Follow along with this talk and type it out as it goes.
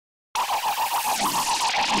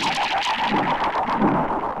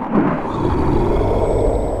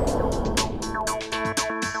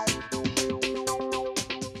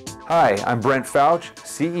Hi, I'm Brent Fouch,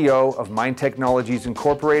 CEO of Mind Technologies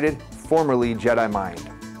Incorporated, formerly Jedi Mind.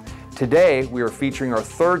 Today, we are featuring our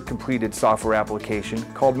third completed software application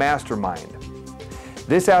called Mastermind.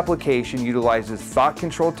 This application utilizes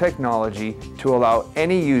thought-controlled technology to allow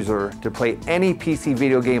any user to play any PC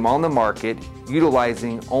video game on the market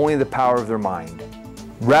utilizing only the power of their mind.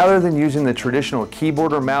 Rather than using the traditional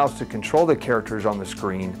keyboard or mouse to control the characters on the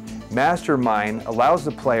screen, Mastermind allows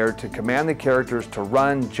the player to command the characters to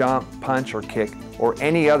run, jump, punch, or kick, or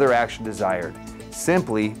any other action desired,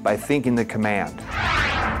 simply by thinking the command.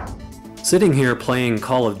 Sitting here playing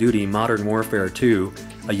Call of Duty Modern Warfare 2,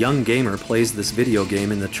 a young gamer plays this video game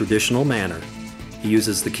in the traditional manner. He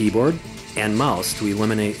uses the keyboard and mouse to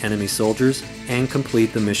eliminate enemy soldiers and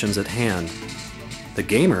complete the missions at hand. The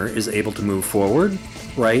gamer is able to move forward,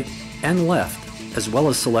 right, and left, as well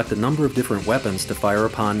as select a number of different weapons to fire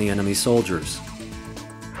upon the enemy soldiers.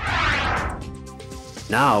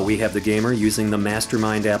 Now we have the gamer using the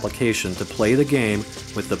Mastermind application to play the game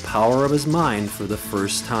with the power of his mind for the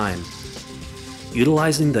first time.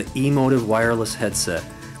 Utilizing the emotive wireless headset,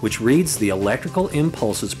 which reads the electrical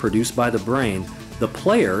impulses produced by the brain, the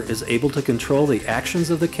player is able to control the actions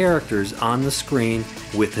of the characters on the screen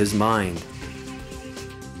with his mind.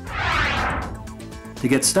 To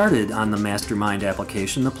get started on the Mastermind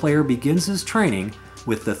application, the player begins his training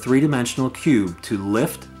with the three-dimensional cube to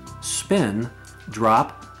lift, spin,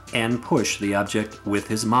 drop, and push the object with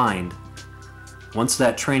his mind. Once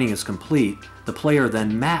that training is complete, the player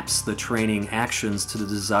then maps the training actions to the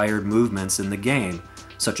desired movements in the game,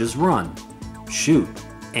 such as run, shoot,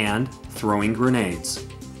 and throwing grenades.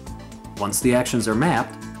 Once the actions are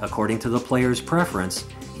mapped, according to the player's preference,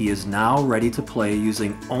 he is now ready to play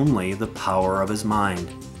using only the power of his mind.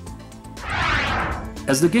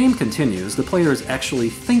 As the game continues, the player is actually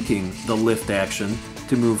thinking the lift action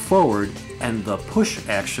to move forward and the push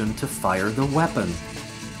action to fire the weapon.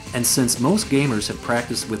 And since most gamers have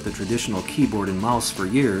practiced with the traditional keyboard and mouse for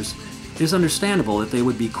years, it is understandable that they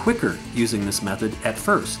would be quicker using this method at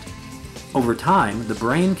first. Over time, the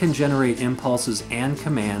brain can generate impulses and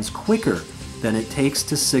commands quicker than it takes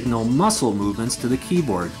to signal muscle movements to the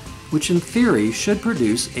keyboard, which in theory should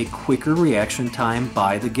produce a quicker reaction time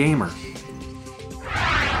by the gamer.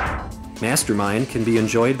 Mastermind can be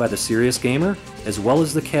enjoyed by the serious gamer as well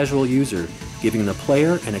as the casual user, giving the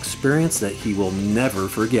player an experience that he will never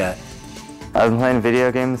forget. I've been playing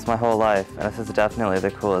video games my whole life, and this is definitely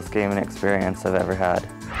the coolest gaming experience I've ever had.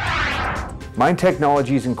 Mind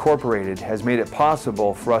Technologies Incorporated has made it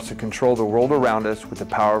possible for us to control the world around us with the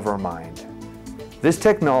power of our mind. This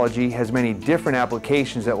technology has many different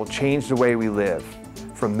applications that will change the way we live,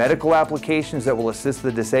 from medical applications that will assist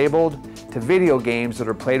the disabled to video games that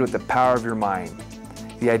are played with the power of your mind.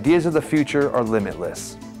 The ideas of the future are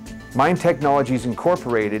limitless. Mind Technologies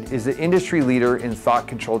Incorporated is the industry leader in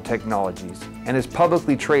thought-controlled technologies and is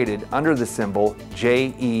publicly traded under the symbol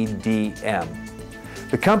JEDM.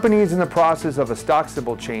 The company is in the process of a stock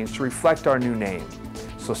symbol change to reflect our new name.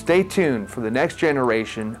 So stay tuned for the next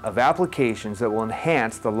generation of applications that will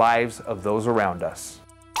enhance the lives of those around us.